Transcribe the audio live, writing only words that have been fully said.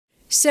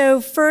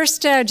So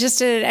first,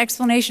 just an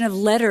explanation of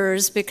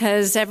letters,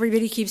 because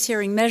everybody keeps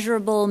hearing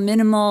measurable,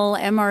 minimal,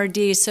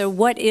 MRD. So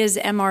what is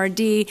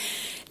MRD?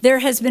 There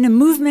has been a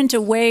movement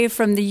away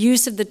from the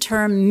use of the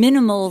term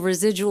minimal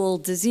residual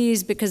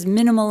disease, because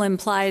minimal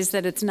implies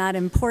that it's not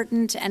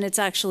important, and it's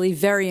actually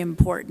very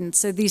important.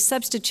 So these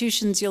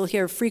substitutions you'll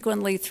hear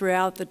frequently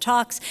throughout the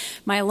talks,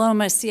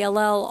 myeloma,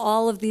 CLL,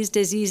 all of these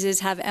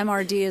diseases have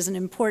MRD as an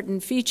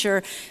important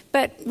feature,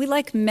 but we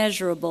like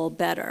measurable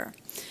better.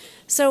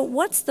 So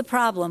what's the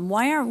problem?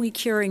 Why aren't we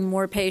curing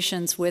more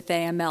patients with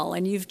AML?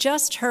 And you've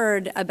just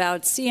heard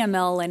about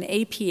CML and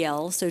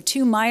APL, so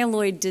two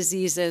myeloid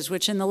diseases,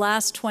 which in the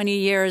last 20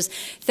 years,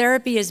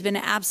 therapy has been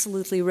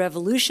absolutely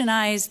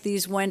revolutionized.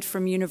 These went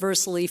from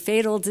universally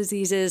fatal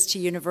diseases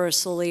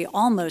to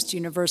almost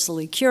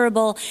universally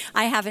curable.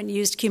 I haven't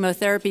used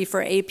chemotherapy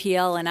for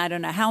APL in I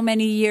don't know how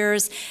many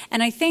years.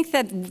 And I think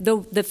that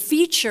the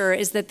feature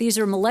is that these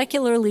are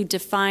molecularly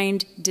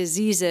defined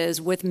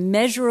diseases with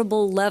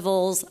measurable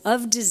levels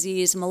of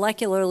disease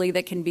molecularly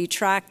that can be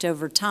tracked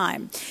over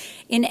time.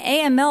 In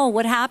AML,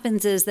 what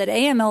happens is that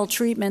AML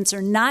treatments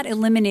are not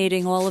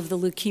eliminating all of the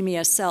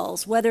leukemia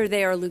cells, whether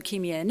they are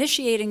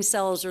leukemia-initiating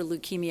cells or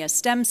leukemia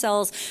stem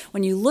cells.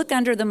 When you look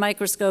under the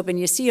microscope and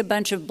you see a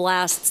bunch of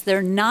blasts,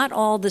 they're not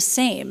all the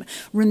same.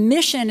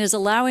 Remission is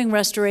allowing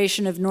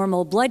restoration of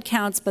normal blood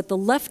counts, but the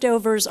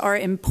leftovers are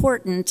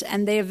important,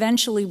 and they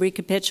eventually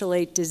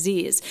recapitulate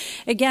disease.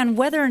 Again,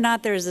 whether or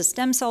not there's a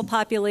stem cell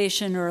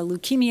population or a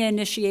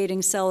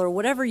leukemia-initiating cell or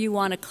whatever you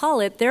want to call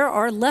it, there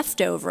are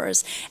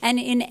leftovers. And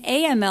in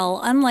AML,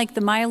 unlike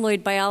the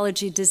myeloid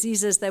biology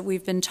diseases that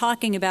we've been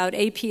talking about,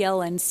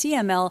 APL and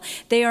CML,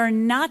 they are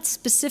not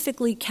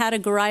specifically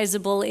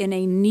categorizable in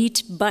a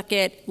neat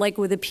bucket like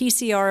with a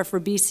PCR for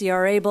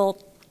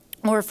BCR-ABL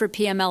or for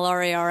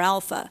PML-RAR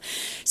alpha.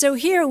 So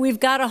here we've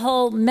got a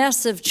whole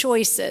mess of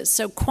choices.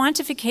 So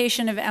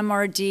quantification of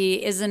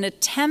MRD is an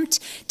attempt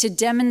to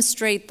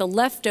demonstrate the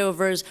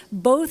leftovers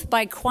both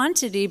by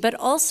quantity but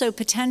also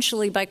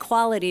potentially by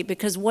quality,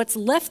 because what's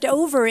left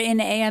over in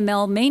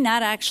AML may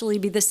not actually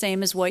be the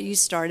same as what you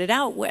started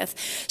out with.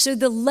 So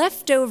the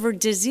leftover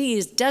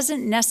disease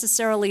doesn't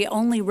necessarily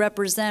only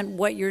represent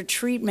what your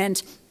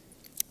treatment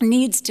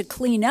needs to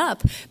clean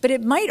up, but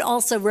it might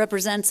also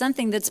represent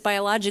something that's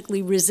biologically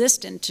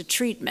resistant to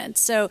treatment.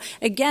 So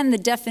again, the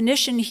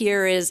definition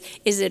here is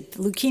it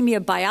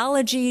leukemia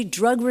biology,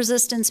 drug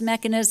resistance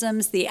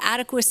mechanisms, the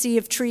adequacy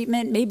of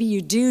treatment, maybe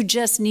you do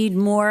just need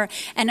more,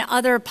 and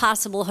other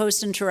possible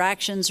host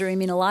interactions or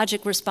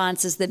immunologic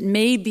responses that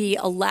may be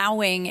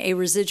allowing a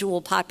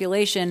residual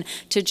population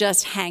to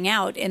just hang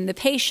out in the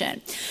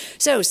patient.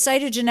 So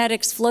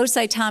cytogenetics, flow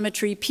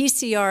cytometry,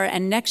 PCR,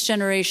 and next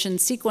generation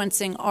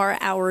sequencing are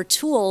our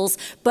tools,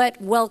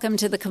 but welcome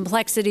to the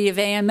complexity of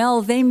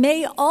AML. They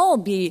may all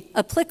be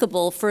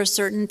applicable for a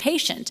certain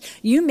patient.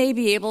 You may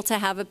be able to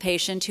have a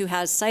patient who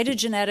has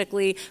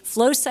cytogenetically,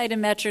 flow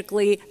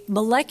cytometrically,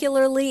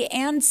 molecularly,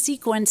 and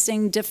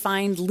sequencing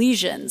defined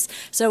lesions.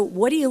 So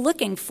what are you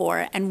looking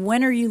for, and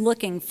when are you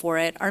looking for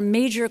it, are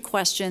major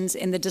questions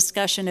in the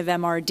discussion of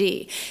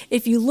MRD.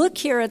 If you look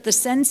here at the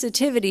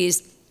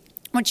sensitivities,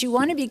 what you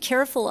want to be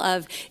careful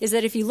of is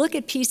that if you look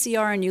at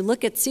PCR and you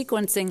look at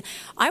sequencing,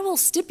 I will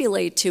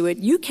stipulate to it,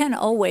 you can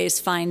always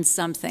find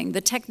something.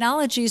 The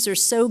technologies are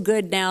so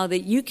good now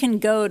that you can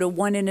go to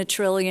 1 in a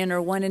trillion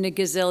or 1 in a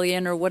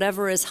gazillion or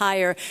whatever is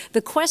higher.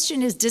 The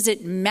question is, does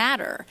it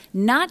matter?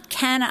 Not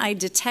can I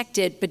detect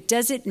it, but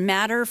does it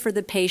matter for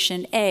the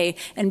patient, A,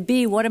 and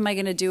B, what am I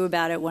going to do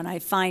about it when I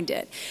find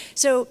it?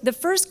 So the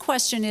first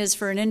question is,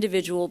 for an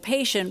individual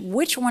patient,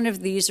 which one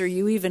of these are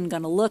you even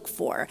going to look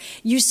for?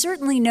 You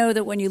certainly know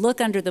that when you look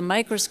under the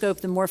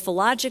microscope, the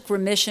morphologic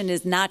remission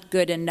is not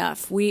good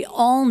enough. We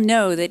all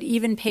know that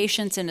even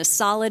patients in a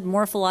solid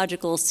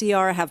morphological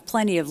CR have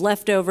plenty of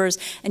leftovers,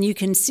 and you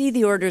can see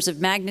the orders of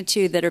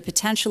magnitude that are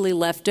potentially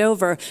left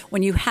over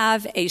when you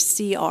have a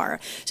CR.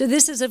 So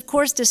this is, of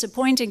course,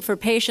 disappointing for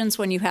patients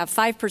when you have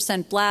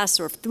 5% blasts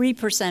or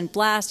 3%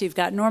 blasts, you've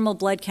got normal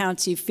blood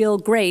counts, you feel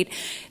great.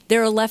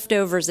 There are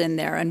leftovers in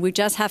there, and we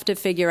just have to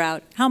figure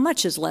out how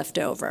much is left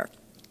over.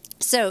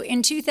 So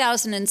in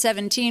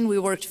 2017, we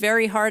worked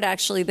very hard,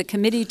 actually, the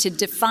committee, to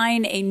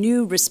define a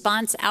new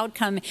response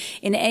outcome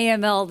in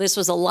AML. This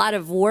was a lot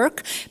of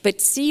work, but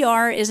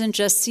CR isn't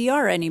just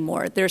CR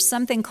anymore. There's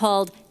something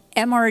called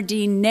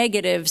MRD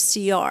negative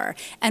CR.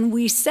 And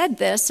we said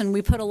this, and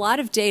we put a lot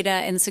of data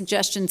and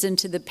suggestions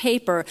into the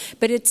paper,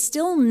 but it's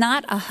still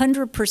not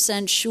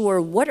 100%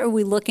 sure what are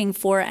we looking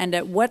for and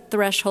at what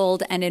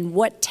threshold and in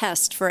what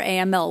test for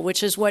AML,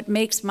 which is what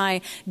makes my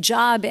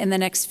job in the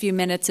next few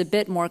minutes a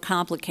bit more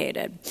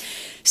complicated.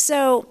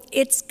 So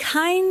it's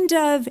kind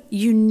of,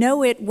 you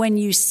know it when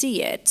you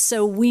see it.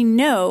 So we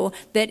know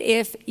that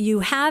if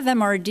you have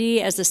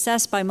MRD as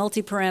assessed by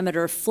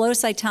multi-parameter flow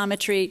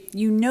cytometry,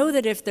 you know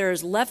that if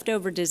there's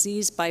leftover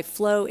disease by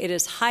flow, it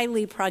is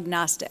highly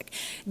prognostic.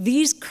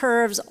 These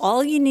curves,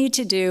 all you need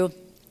to do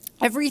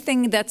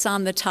Everything that's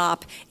on the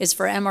top is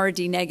for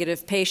MRD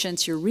negative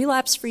patients. Your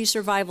relapse-free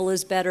survival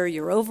is better.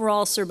 Your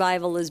overall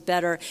survival is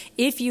better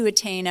if you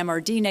attain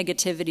MRD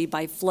negativity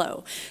by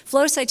flow.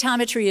 Flow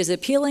cytometry is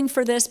appealing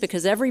for this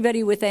because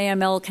everybody with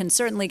AML can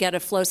certainly get a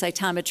flow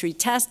cytometry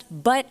test,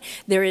 but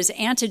there is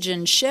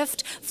antigen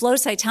shift. Flow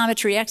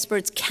cytometry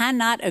experts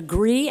cannot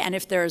agree, and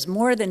if there's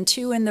more than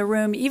 2 in the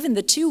room, even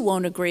the 2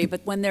 won't agree,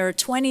 but when there are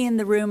 20 in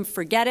the room,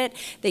 forget it.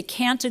 They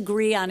can't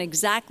agree on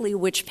exactly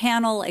which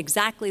panel,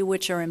 exactly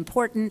which are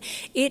important.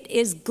 It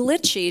is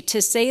glitchy,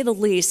 to say the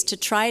least, to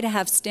try to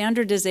have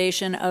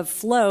standardization of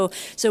flow.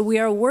 So we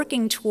are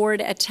working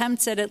toward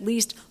attempts at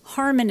least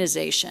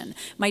harmonization.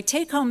 My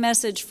take-home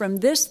message from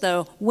this,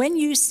 though, when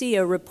you see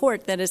a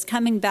report that is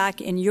coming back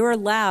in your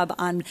lab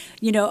on,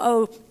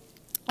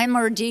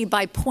 MRD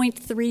by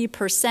 0.3%.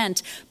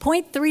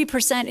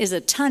 0.3% is a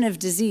ton of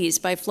disease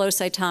by flow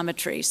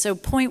cytometry. So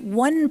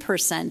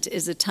 0.1%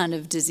 is a ton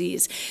of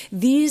disease.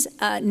 These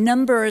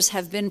numbers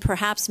have been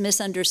perhaps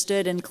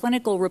misunderstood in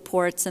clinical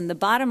reports, and the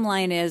bottom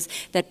line is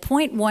that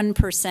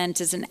 0.1%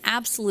 is an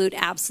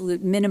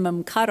absolute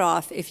minimum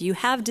cutoff. If you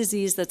have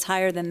disease that's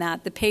higher than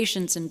that, the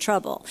patient's in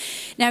trouble.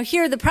 Now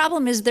here, the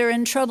problem is they're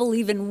in trouble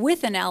even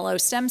with an allo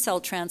stem cell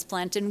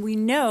transplant, and we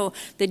know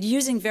that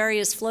using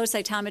various flow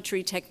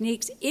cytometry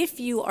techniques,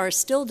 if you are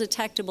still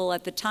detectable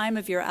at the time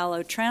of your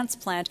allo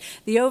transplant,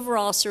 the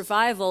overall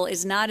survival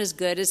is not as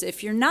good as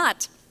if you're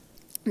not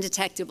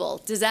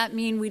detectable. Does that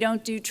mean we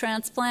don't do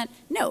transplant?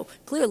 No,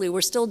 clearly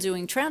we're still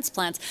doing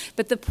transplants.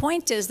 But the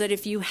point is that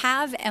if you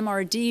have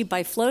MRD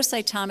by flow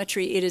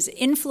cytometry, it is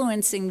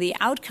influencing the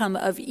outcome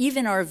of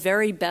even our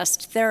very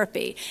best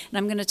therapy. And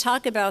I'm going to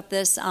talk about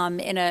this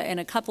in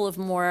a couple of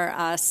more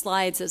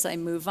slides as I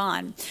move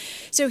on.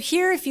 So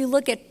here, if you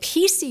look at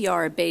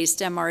PCR-based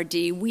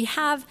MRD, we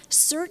have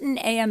certain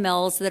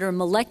AMLs that are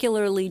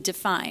molecularly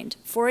defined.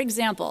 For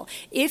example,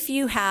 if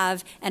you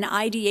have an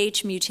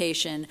IDH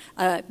mutation,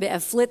 a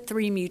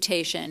FLT3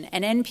 mutation,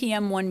 an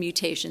NPM1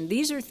 mutation.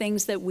 These are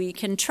things that we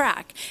can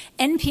track.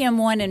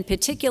 NPM1 in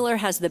particular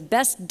has the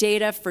best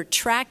data for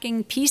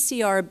tracking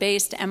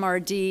PCR-based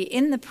MRD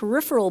in the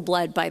peripheral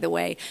blood, by the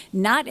way,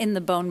 not in the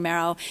bone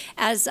marrow,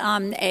 as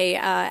an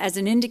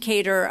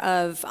indicator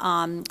of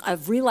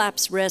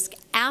relapse risk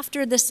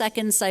after the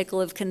second cycle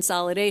of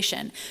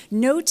consolidation.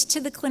 Note to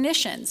the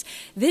clinicians,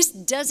 this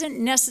doesn't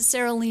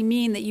necessarily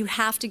mean that you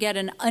have to get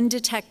an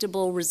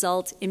undetectable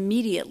result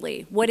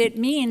immediately. What it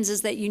means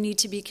is that you need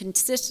to be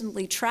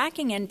consistently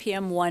tracking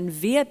NPM1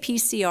 via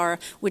PCR,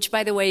 which,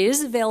 by the way,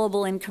 is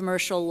available in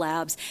commercial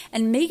labs,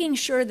 and making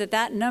sure that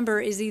that number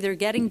is either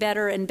getting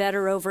better and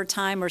better over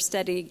time or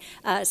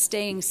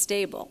staying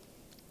stable.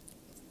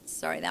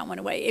 Sorry, that went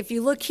away. If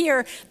you look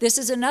here, this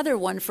is another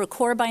one for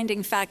core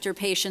binding factor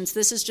patients.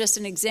 This is just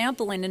an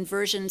example in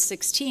inversion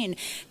 16.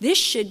 This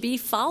should be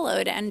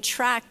followed and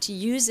tracked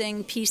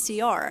using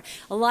PCR.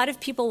 A lot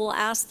of people will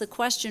ask the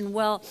question,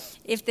 well,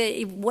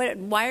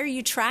 why are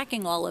you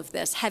tracking all of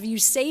this? Have you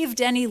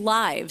saved any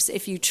lives?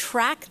 If you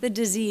track the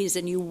disease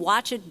and you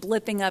watch it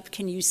blipping up,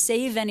 can you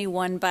save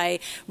anyone by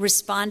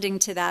responding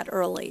to that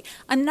early?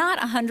 I'm not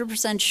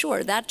 100%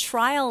 sure. That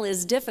trial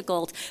is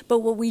difficult, but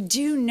what we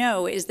do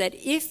know is that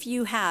if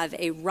you have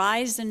a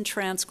rise in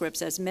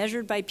transcripts as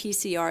measured by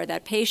PCR,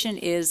 that patient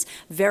is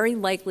very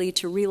likely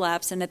to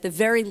relapse and at the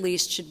very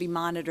least should be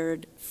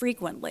monitored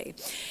frequently.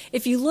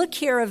 If you look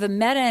here of a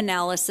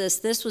meta-analysis,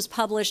 this was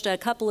published a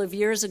couple of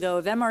years ago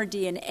of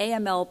MRD and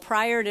AML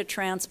prior to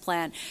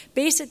transplant.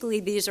 Basically,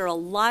 these are a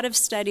lot of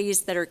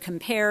studies that are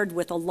compared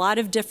with a lot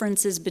of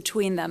differences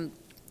between them.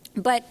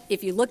 But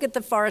if you look at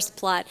the forest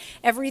plot,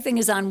 everything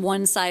is on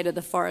one side of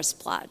the forest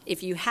plot.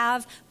 If you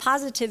have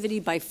positivity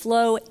by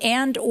flow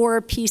and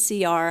or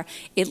PCR,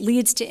 it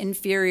leads to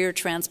inferior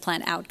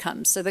transplant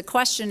outcomes. So the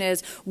question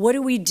is, what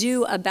do we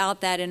do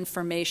about that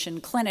information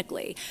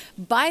clinically?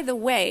 By the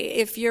way,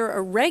 if you're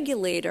a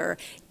regulator,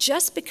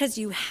 just because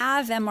you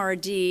have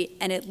MRD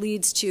and it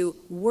leads to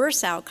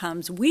worse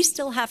outcomes, we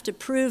still have to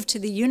prove to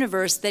the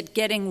universe that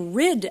getting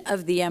rid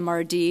of the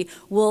MRD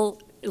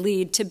will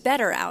lead to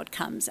better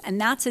outcomes, and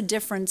that's a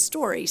different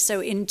story. So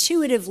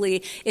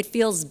intuitively, it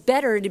feels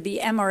better to be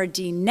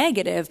MRD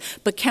negative,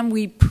 but can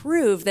we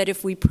prove that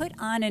if we put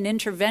on an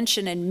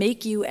intervention and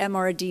make you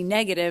MRD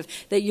negative,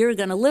 that you're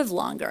going to live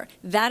longer?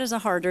 That is a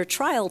harder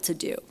trial to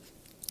do.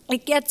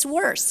 It gets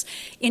worse.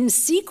 In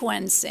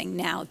sequencing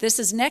now, this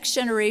is next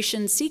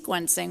generation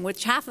sequencing,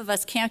 which half of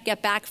us can't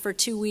get back for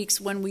 2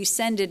 weeks when we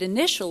send it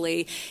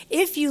initially.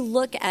 If you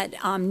look at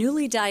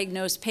newly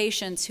diagnosed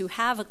patients who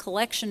have a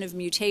collection of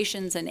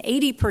mutations, and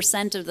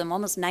 80% of them,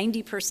 almost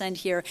 90%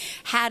 here,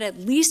 had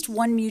at least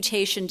one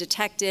mutation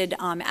detected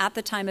at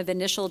the time of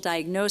initial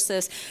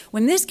diagnosis.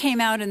 When this came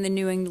out in the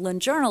New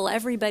England Journal,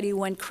 everybody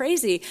went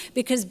crazy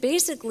because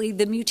basically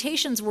the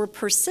mutations were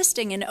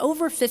persisting in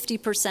over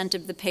 50%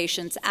 of the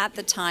patients at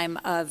the time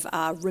of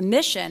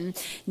remission,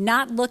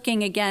 not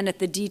looking again at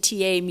the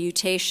DTA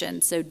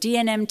mutation. So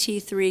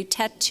DNMT3,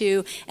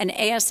 TET2, and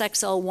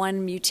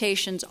ASXL1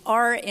 mutations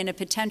are in a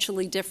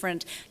potentially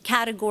different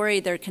category.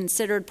 They're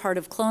considered part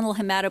of clonal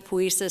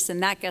hematopoiesis,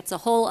 and that gets a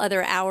whole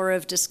other hour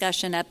of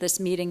discussion at this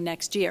meeting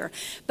next year.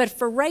 But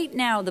for right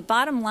now, the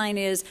bottom line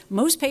is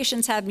most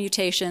patients have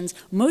mutations.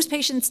 Most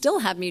patients still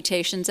have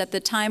mutations at the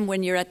time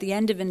when you're at the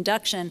end of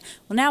induction.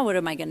 Well, now what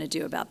am I going to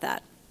do about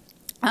that?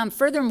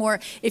 Furthermore,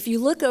 if you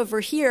look over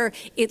here,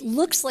 it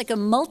looks like a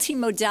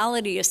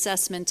multimodality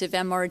assessment of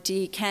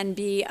MRD can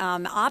be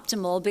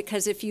optimal,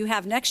 because if you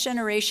have next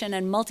generation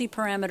and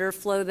multi-parameter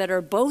flow that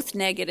are both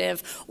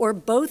negative or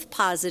both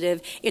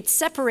positive, it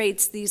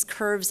separates these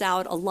curves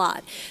out a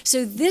lot.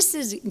 So this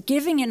is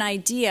giving an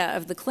idea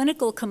of the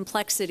clinical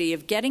complexity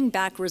of getting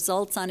back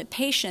results on a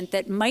patient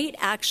that might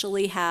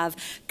actually have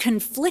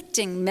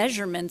conflicting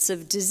measurements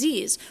of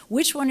disease.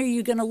 Which one are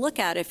you going to look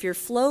at? If your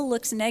flow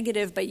looks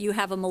negative but you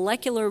have a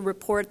molecular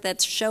report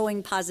that's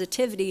showing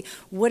positivity,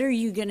 what are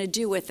you going to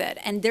do with it?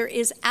 And there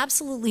is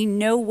absolutely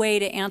no way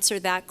to answer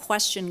that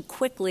question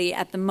quickly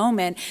at the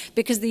moment,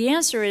 because the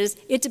answer is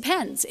it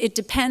depends. It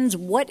depends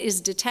what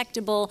is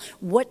detectable,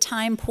 what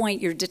time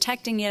point you're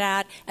detecting it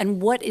at, and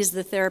what is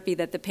the therapy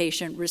that the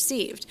patient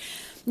received.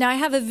 Now, I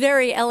have a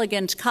very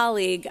elegant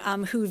colleague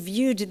who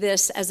viewed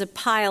this as a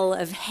pile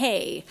of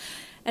hay.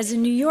 As a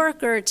New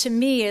Yorker, to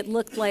me, it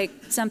looked like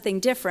something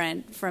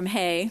different from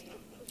hay,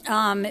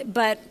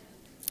 but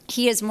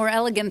he is more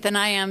elegant than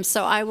I am,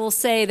 so I will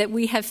say that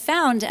we have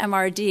found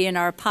MRD in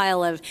our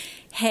pile of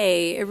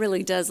hay. It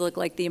really does look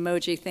like the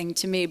emoji thing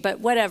to me, but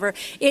whatever.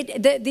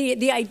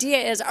 The idea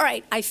is, all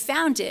right, I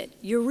found it.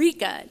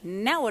 Eureka.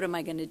 Now what am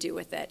I going to do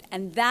with it?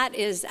 And that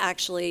is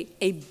actually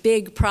a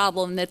big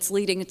problem that's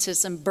leading to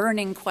some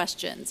burning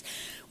questions.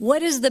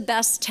 What is the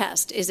best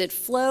test? Is it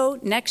flow,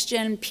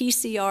 next-gen,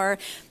 PCR?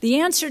 The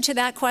answer to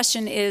that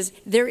question is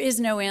there is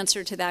no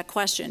answer to that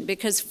question,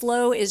 because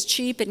flow is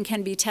cheap and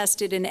can be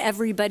tested in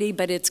everybody,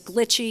 but it's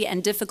glitchy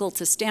and difficult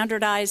to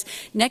standardize.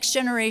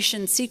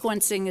 Next-generation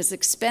sequencing is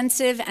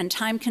expensive and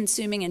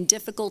time-consuming and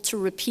difficult to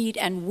repeat,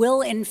 and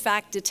will, in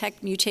fact,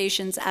 detect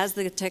mutations as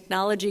the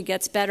technology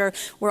gets better.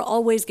 We're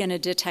always going to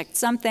detect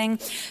something.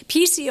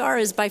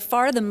 PCR is by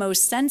far the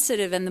most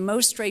sensitive and the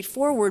most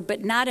straightforward,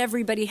 but not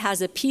everybody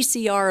has a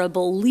PCR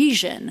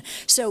lesion.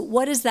 So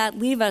what does that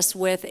leave us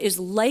with is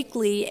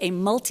likely a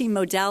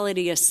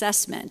multimodality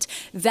assessment.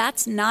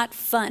 That's not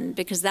fun,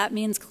 because that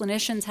means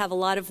clinicians have a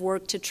lot of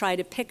work to try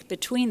to pick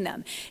between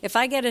them. If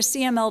I get a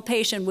CML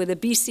patient with a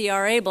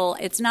BCR-ABL,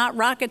 it's not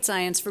rocket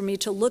science for me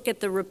to look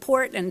at the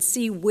report and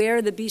see where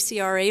the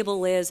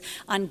BCR-ABL is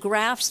on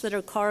graphs that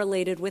are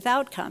correlated with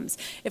outcomes.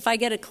 If I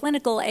get a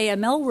clinical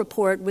AML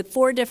report with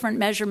 4 different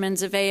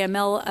measurements of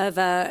AML, of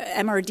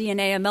MRD and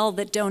AML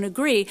that don't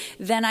agree,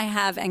 then I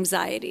have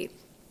anxiety,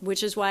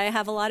 which is why I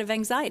have a lot of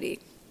anxiety.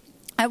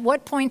 At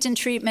what point in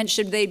treatment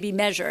should they be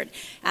measured?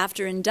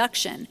 After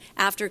induction?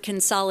 After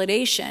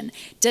consolidation?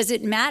 Does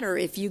it matter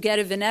if you get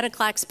a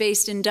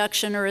venetoclax-based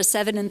induction or a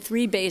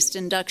 7+3-based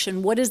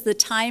induction? What is the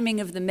timing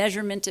of the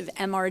measurement of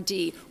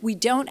MRD? We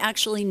don't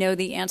actually know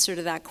the answer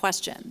to that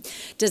question.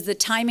 Does the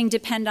timing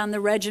depend on the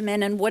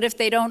regimen? And what if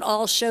they don't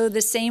all show the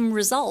same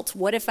result?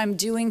 What if I'm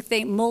doing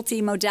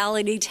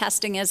multimodality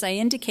testing, as I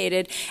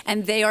indicated,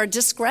 and they are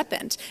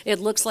discrepant? It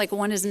looks like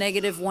one is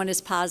negative, one is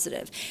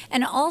positive.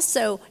 And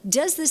also,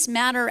 does this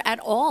matter at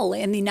all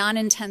in the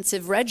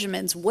non-intensive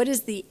regimens? What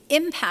is the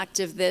impact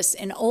of this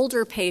in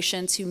older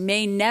patients who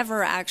may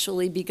never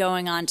actually be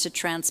going on to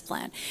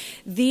transplant?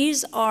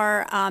 These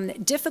are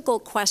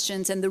difficult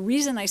questions, and the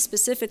reason I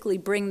specifically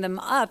bring them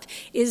up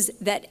is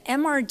that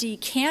MRD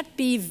can't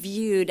be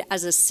viewed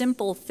as a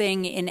simple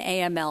thing in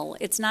AML.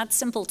 It's not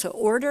simple to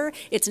order,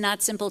 it's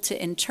not simple to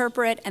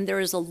interpret, and there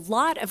is a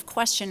lot of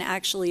question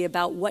actually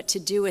about what to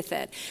do with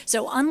it.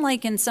 So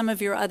unlike in some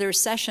of your other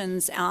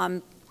sessions,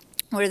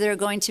 where there are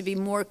going to be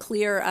more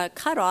clear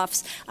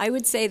cutoffs, I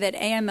would say that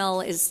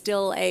AML is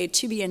still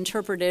to be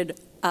interpreted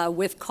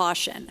with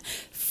caution.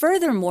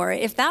 Furthermore,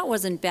 if that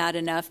wasn't bad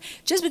enough,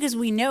 just because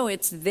we know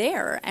it's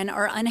there and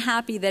are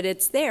unhappy that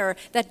it's there,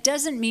 that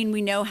doesn't mean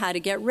we know how to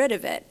get rid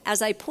of it.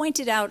 As I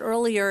pointed out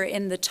earlier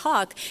in the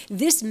talk,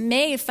 this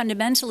may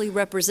fundamentally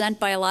represent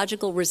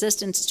biological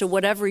resistance to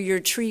whatever your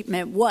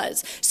treatment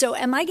was. So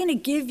am I going to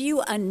give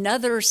you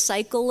another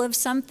cycle of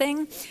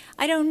something?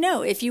 I don't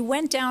know. If you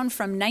went down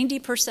from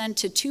 90%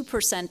 to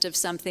 2% of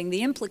something,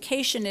 the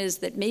implication is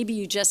that maybe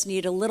you just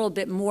need a little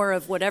bit more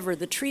of whatever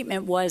the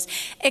treatment was,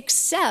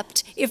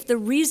 except if the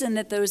reason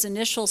that those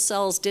initial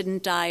cells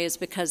didn't die is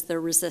because they're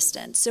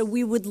resistant. So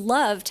we would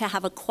love to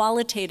have a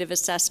qualitative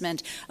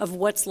assessment of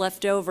what's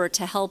left over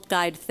to help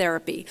guide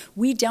therapy.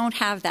 We don't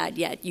have that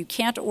yet. You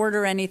can't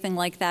order anything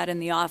like that in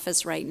the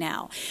office right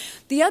now.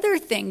 The other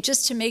thing,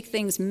 just to make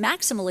things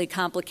maximally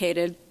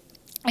complicated,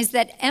 is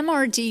that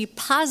MRD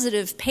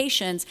positive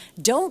patients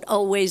don't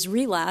always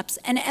relapse,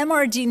 and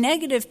MRD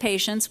negative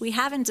patients, we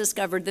haven't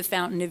discovered the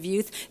fountain of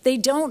youth. They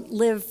don't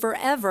live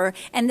forever,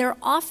 and they're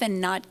often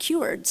not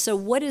cured. So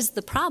what is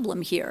the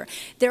problem here?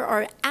 There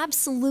are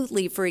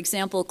absolutely, for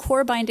example,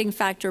 core binding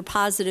factor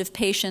positive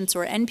patients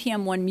or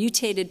NPM1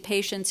 mutated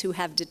patients who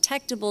have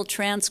detectable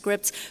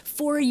transcripts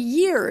for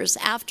years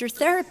after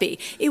therapy.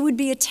 It would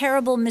be a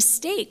terrible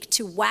mistake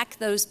to whack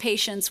those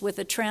patients with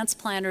a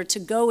transplant or to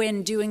go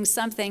in doing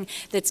something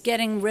that's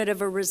getting rid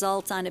of a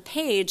result on a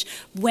page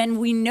when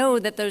we know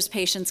that those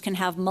patients can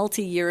have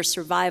multi-year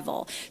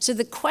survival. So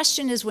the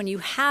question is, when you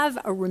have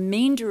a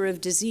remainder of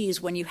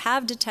disease, when you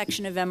have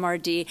detection of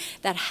MRD,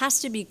 that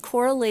has to be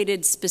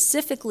correlated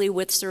specifically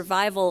with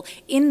survival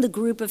in the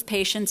group of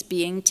patients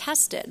being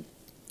tested.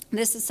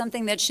 This is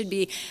something that should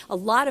be a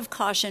lot of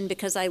caution,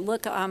 because I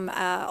look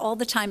all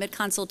the time at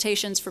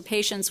consultations for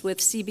patients with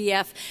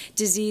CBF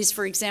disease,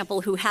 for example,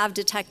 who have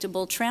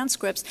detectable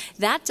transcripts.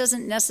 That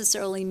doesn't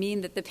necessarily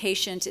mean that the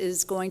patient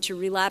is going to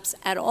relapse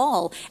at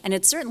all, and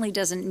it certainly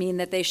doesn't mean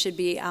that they should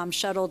be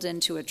shuttled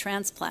into a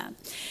transplant.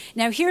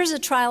 Now, here's a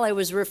trial I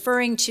was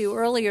referring to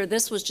earlier.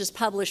 This was just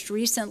published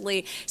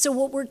recently. So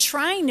what we're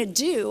trying to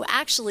do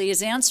actually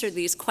is answer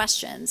these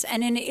questions.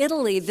 And in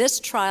Italy, this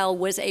trial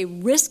was a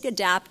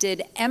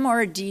risk-adapted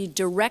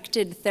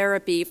MRD-directed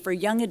therapy for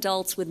young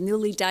adults with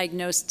newly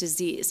diagnosed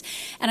disease.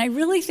 And I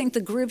really think the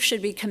group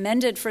should be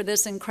commended for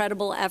this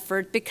incredible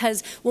effort,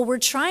 because what we're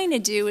trying to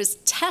do is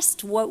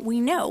test what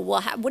we know.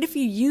 Well, what if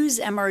you use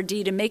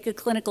MRD to make a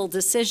clinical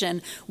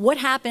decision? What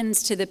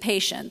happens to the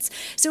patients?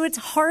 So it's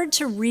hard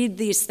to read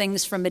these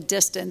things from a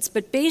distance,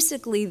 but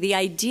basically the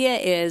idea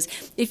is,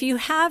 if you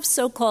have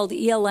so-called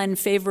ELN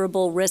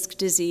favorable risk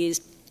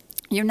disease,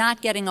 you're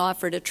not getting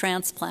offered a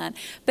transplant.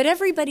 But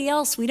everybody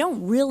else, we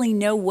don't really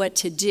know what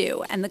to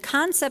do. And the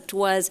concept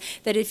was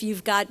that if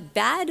you've got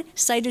bad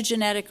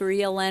cytogenetic or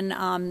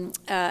ELN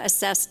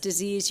assessed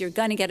disease, you're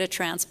going to get a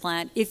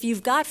transplant. If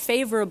you've got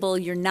favorable,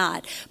 you're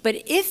not. But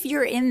if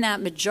you're in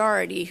that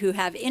majority who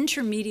have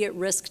intermediate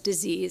risk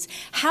disease,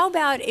 how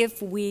about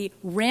if we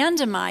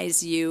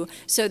randomize you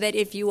so that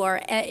if you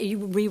are,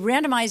 we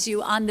randomize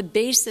you on the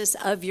basis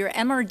of your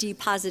MRD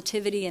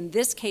positivity, in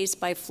this case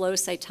by flow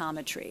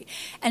cytometry.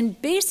 And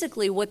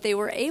basically what they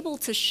were able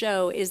to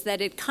show is that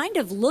it kind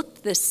of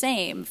looked the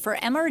same for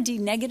MRD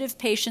negative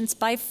patients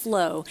by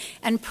flow,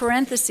 and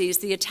parentheses,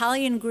 the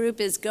Italian group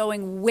is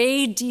going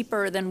way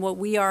deeper than what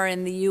we are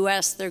in the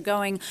US. They're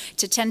going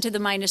to 10 to the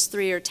minus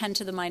 3 or 10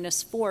 to the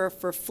minus 4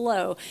 for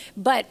flow.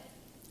 But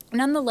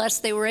nonetheless,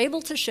 they were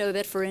able to show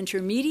that for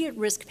intermediate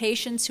risk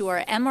patients who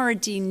are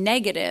MRD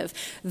negative,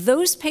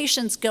 those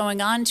patients going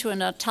on to an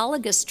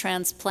autologous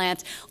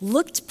transplant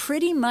looked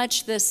pretty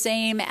much the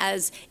same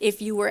as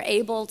if you were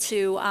able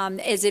to,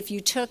 as if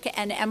you took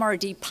an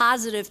MRD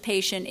positive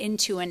patient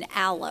into an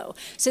allo.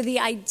 So the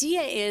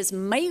idea is,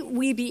 might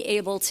we be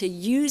able to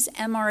use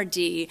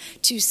MRD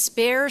to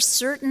spare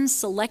certain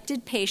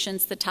selected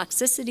patients the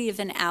toxicity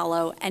of an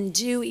allo and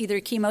do either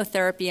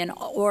chemotherapy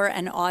or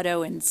an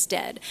auto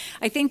instead?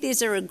 I think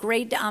these are a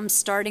great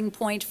starting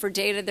point for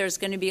data. There's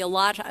going to be a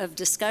lot of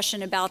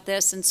discussion about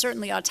this, and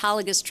certainly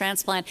autologous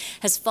transplant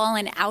has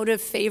fallen out of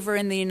favor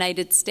in the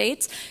United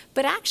States.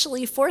 But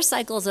actually, 4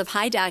 cycles of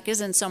HiDAC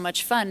isn't so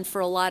much fun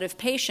for a lot of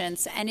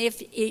patients. And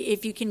if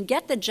you can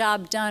get the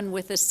job done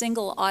with a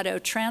single auto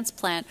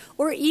transplant,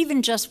 or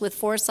even just with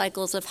 4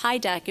 cycles of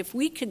HiDAC, if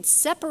we could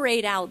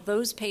separate out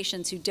those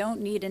patients who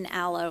don't need an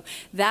allo,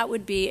 that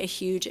would be a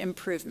huge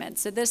improvement.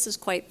 So this is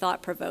quite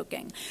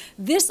thought-provoking.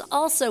 This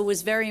also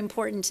was very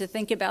important to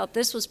think about.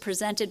 This was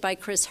presented by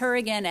Chris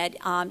Hurrigan at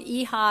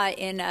EHA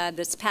in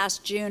this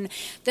past June,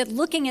 that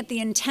looking at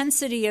the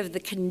intensity of the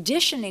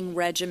conditioning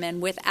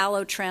regimen with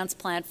allo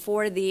transplant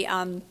for the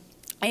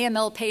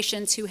AML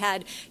patients who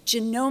had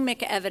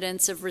genomic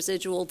evidence of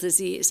residual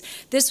disease.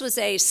 This was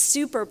a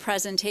super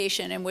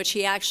presentation in which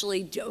he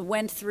actually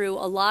went through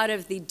a lot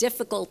of the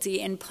difficulty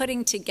in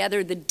putting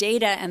together the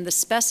data and the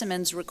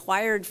specimens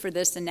required for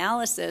this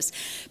analysis.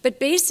 But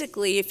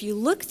basically, if you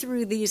look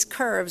through these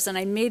curves, and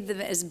I made them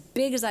as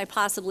big as I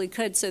possibly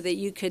could so that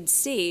you could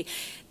see,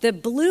 the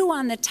blue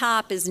on the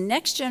top is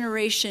next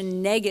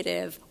generation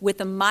negative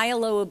with a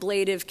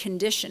myeloablative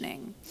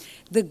conditioning.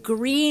 The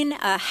green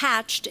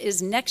hatched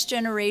is next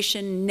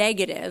generation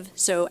negative,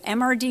 so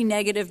MRD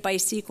negative by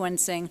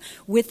sequencing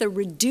with a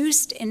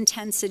reduced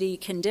intensity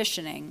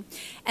conditioning.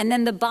 And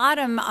then the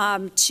bottom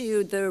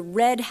two, the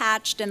red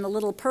hatched and the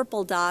little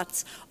purple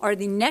dots, are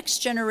the next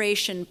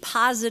generation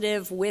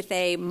positive with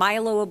a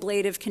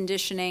myeloablative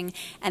conditioning,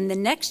 and the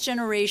next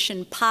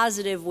generation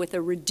positive with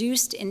a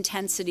reduced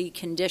intensity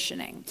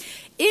conditioning.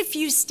 If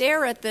you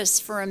stare at this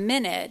for a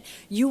minute,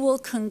 you will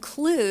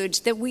conclude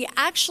that we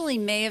actually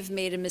may have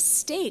made a mistake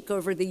mistake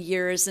over the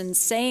years in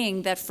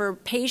saying that for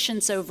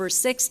patients over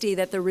 60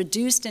 that the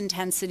reduced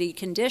intensity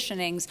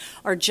conditionings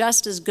are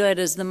just as good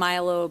as the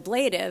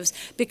myeloablatives,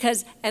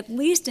 because at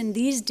least in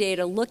these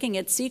data, looking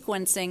at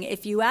sequencing,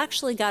 if you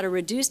actually got a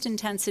reduced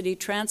intensity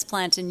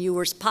transplant and you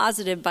were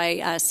positive by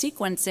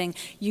sequencing,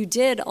 you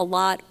did a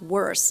lot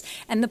worse.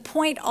 And the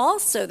point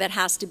also that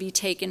has to be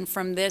taken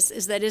from this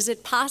is that is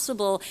it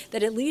possible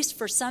that at least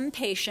for some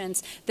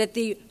patients that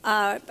the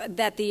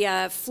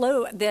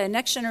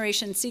next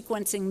generation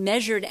sequencing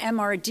measured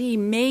MRD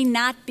may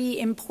not be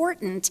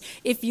important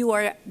if you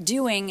are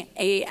doing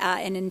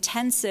an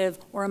intensive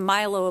or a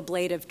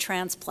myeloablative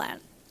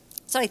transplant.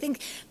 So I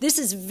think this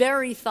is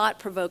very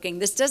thought-provoking.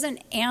 This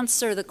doesn't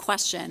answer the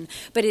question,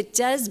 but it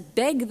does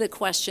beg the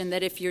question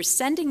that if you're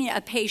sending a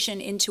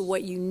patient into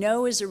what you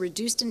know is a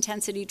reduced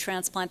intensity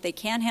transplant, they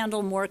can't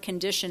handle more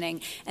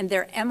conditioning, and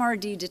they're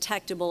MRD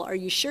detectable, are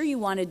you sure you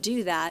want to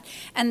do that?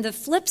 And the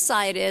flip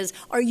side is,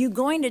 are you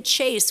going to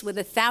chase with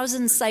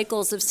 1,000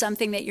 cycles of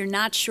something that you're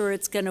not sure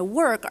it's going to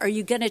work? Are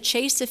you going to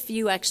chase a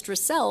few extra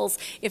cells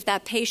if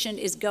that patient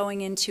is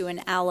going into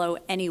an allo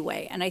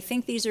anyway? And I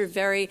think these are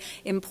very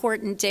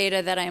important data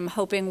that I'm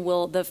hoping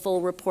the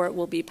full report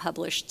will be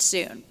published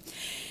soon.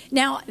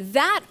 Now,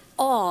 that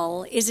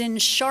all is in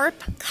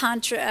sharp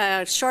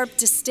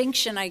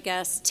distinction, I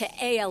guess, to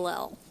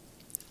ALL.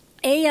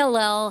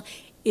 ALL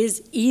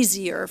is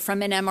easier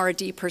from an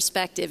MRD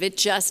perspective. It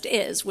just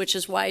is, which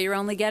is why you're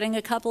only getting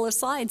a couple of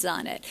slides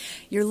on it.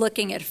 You're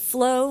looking at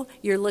flow,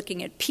 you're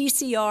looking at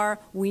PCR.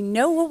 We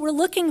know what we're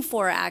looking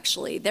for,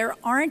 actually. There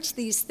aren't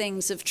these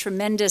things of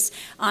tremendous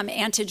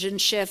antigen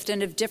shift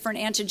and of different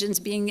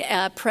antigens being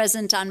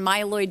present on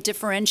myeloid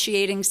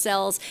differentiating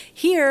cells.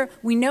 Here,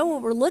 we know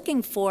what we're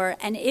looking for,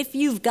 and if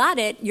you've got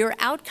it, your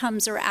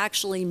outcomes are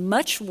actually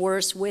much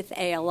worse with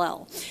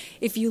ALL.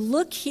 If you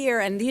look here,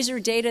 and these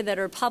are data that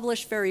are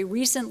published very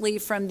recently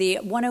from the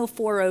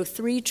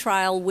 10403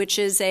 trial, which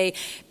is a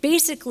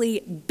basically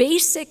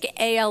basic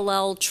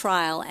ALL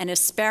trial, an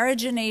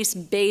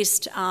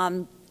asparaginase-based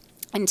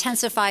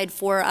intensified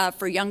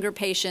for younger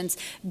patients,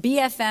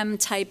 BFM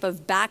type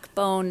of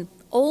backbone,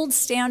 old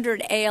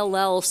standard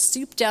ALL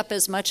souped up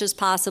as much as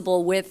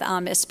possible with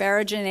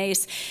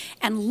asparaginase.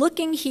 And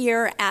looking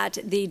here at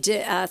the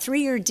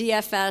 3-year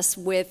DFS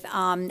with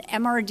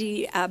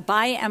MRD,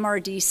 by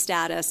MRD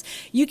status,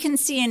 you can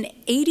see an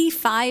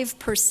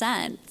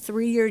 85%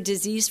 3-year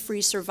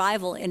disease-free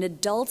survival in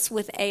adults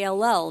with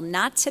ALL,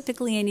 not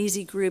typically an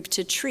easy group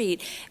to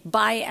treat,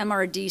 by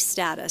MRD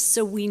status.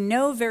 So we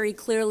know very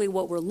clearly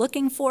what we're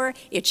looking for.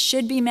 It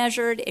should be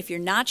measured. If you're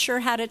not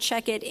sure how to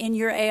check it in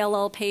your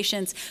ALL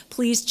patients,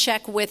 please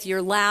check with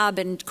your lab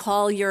and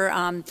call your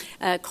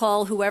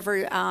call whoever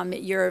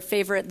your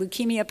favorite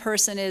leukemia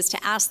person is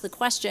to ask the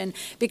question,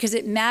 because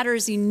it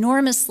matters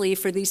enormously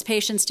for these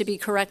patients to be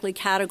correctly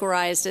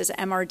categorized as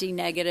MRD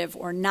negative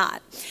or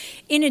not.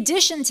 In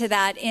addition to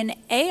that, in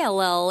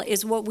ALL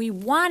is what we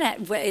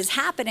want is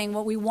happening.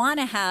 What we want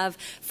to have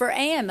for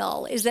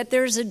AML is that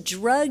there's a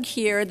drug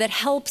here that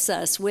helps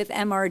us with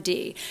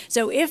MRD.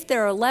 So if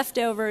there are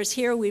leftovers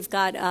here, we've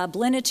got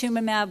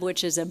blinatumomab,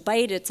 which is a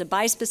BiTE. It's a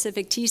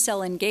bispecific T-cell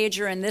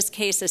engager. In this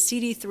case, a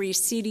CD3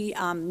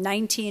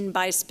 CD19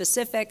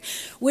 bispecific,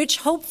 which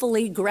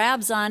hopefully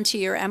grabs onto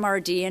your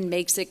MRD and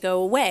makes it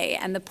go away.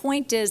 And the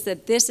point is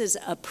that this is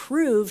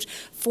approved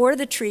for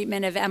the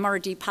treatment of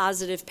MRD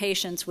positive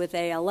patients with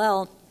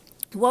ALL.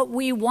 What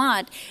we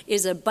want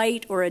is a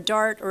BiTE or a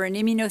DART or an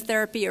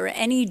immunotherapy or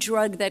any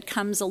drug that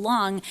comes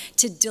along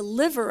to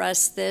deliver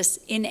us this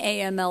in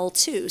AML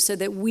too, so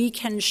that we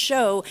can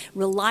show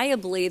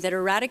reliably that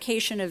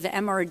eradication of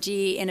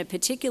MRD in a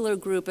particular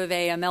group of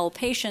AML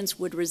patients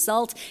would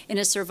result in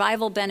a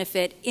survival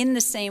benefit in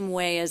the same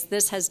way as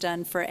this has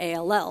done for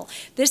ALL.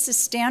 This is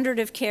standard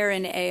of care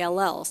in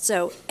ALL.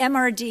 So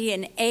MRD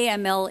in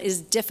AML is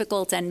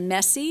difficult and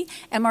messy.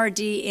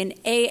 MRD in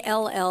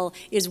ALL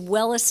is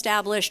well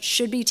established,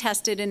 should be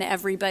tested in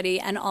everybody,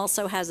 and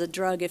also has a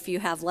drug if you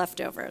have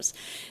leftovers.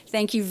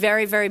 Thank you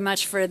very, very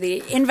much for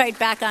the invite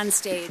back on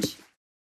stage.